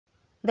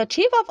The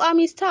Chief of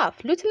Army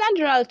Staff, Lieutenant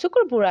General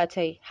Tukur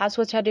Buratai, has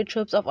hosted the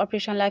troops of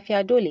Operation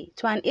Lafiya Dole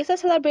to an Easter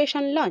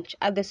celebration lunch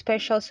at the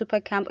special super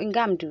camp in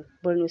Ngamdu,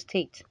 Borno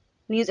State.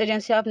 News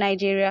Agency of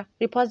Nigeria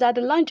reports that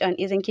the luncheon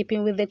is in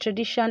keeping with the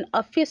tradition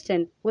of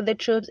feasting with the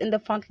troops in the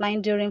front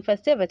line during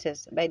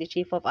festivities by the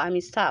Chief of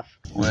Army Staff.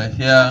 We're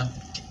here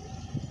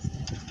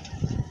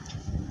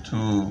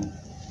to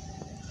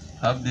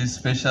have this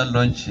special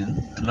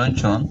luncheon in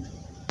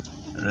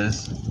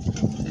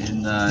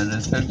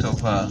respect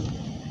of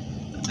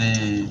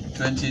the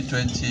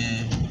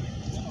 2020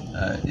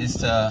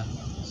 Easter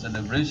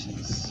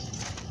celebrations.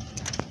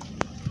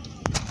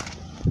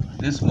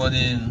 This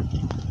morning,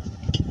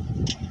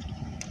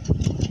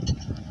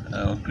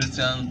 our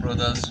Christian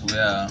brothers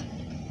were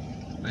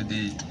with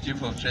the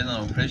Chief of Training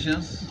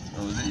Operations,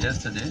 or was it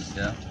yesterday?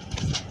 Yeah.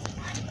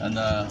 And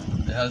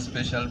they had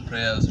special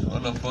prayers for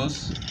all of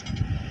us,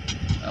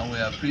 and we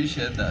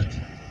appreciate that.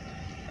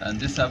 And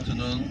this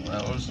afternoon, we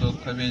are also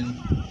coming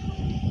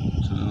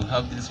to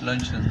have this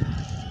luncheon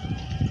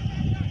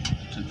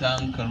to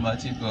thank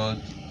Almighty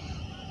God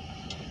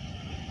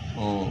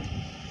for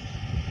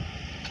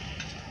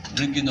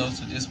bringing us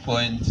to this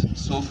point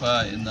so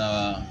far in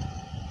our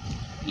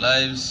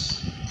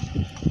lives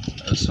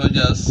as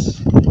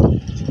soldiers,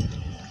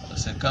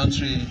 as a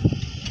country,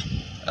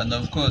 and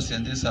of course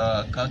in this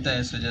our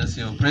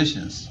counter-insurgency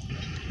operations.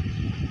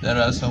 There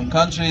are some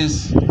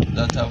countries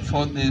that have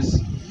fought this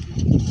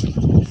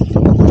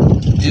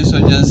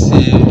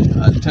insurgency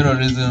and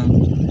terrorism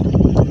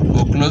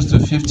for close to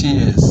 50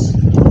 years.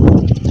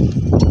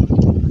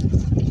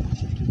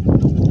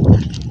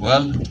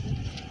 Well,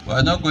 we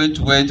are not going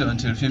to wait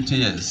until 50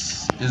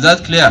 years. Is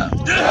that clear?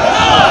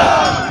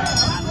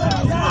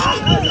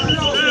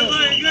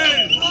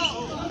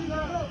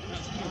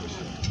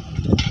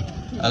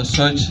 As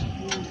such,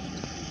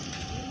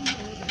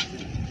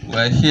 we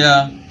are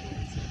here.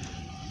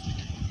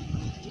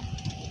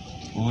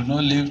 We will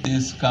not leave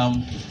this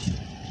camp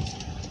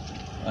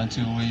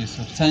until we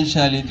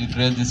substantially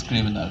degrade these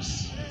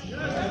criminals.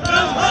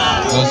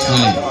 God's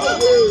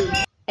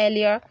willing.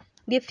 Earlier,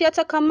 the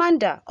theater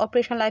commander,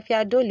 Operation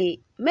Lafiya Dole,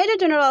 Major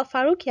General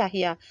Farouk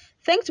Yahya,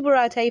 thanked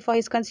Buratai for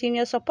his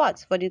continuous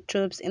support for the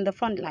troops in the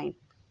front line.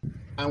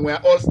 And we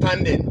are all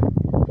standing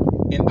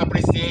in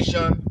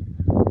appreciation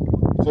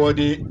for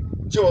the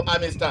Chief of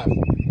Army Staff.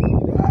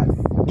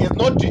 It's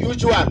not usual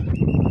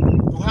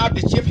to have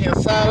the Chief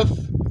himself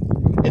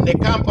in the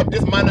camp of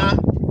this manner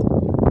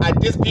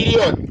at this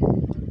period.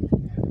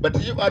 But the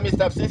Chief of Army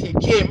Staff, since he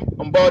came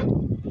on board,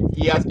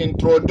 he has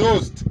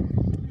introduced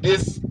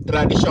this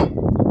tradition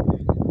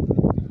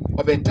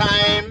of a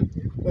time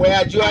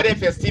where during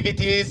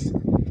festivities,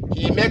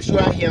 he makes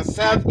sure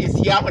himself is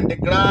here on the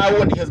ground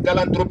with his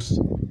gallant troops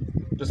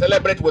to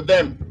celebrate with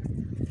them.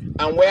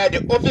 And where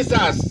the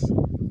officers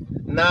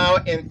now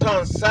in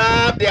turn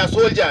serve their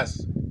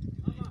soldiers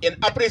in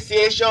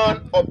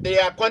appreciation of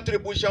their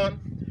contribution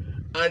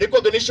and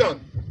recognition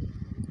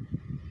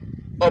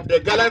of the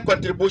gallant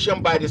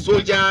contribution by the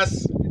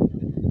soldiers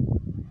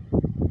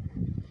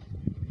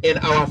in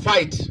our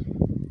fight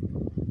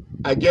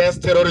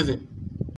against terrorism.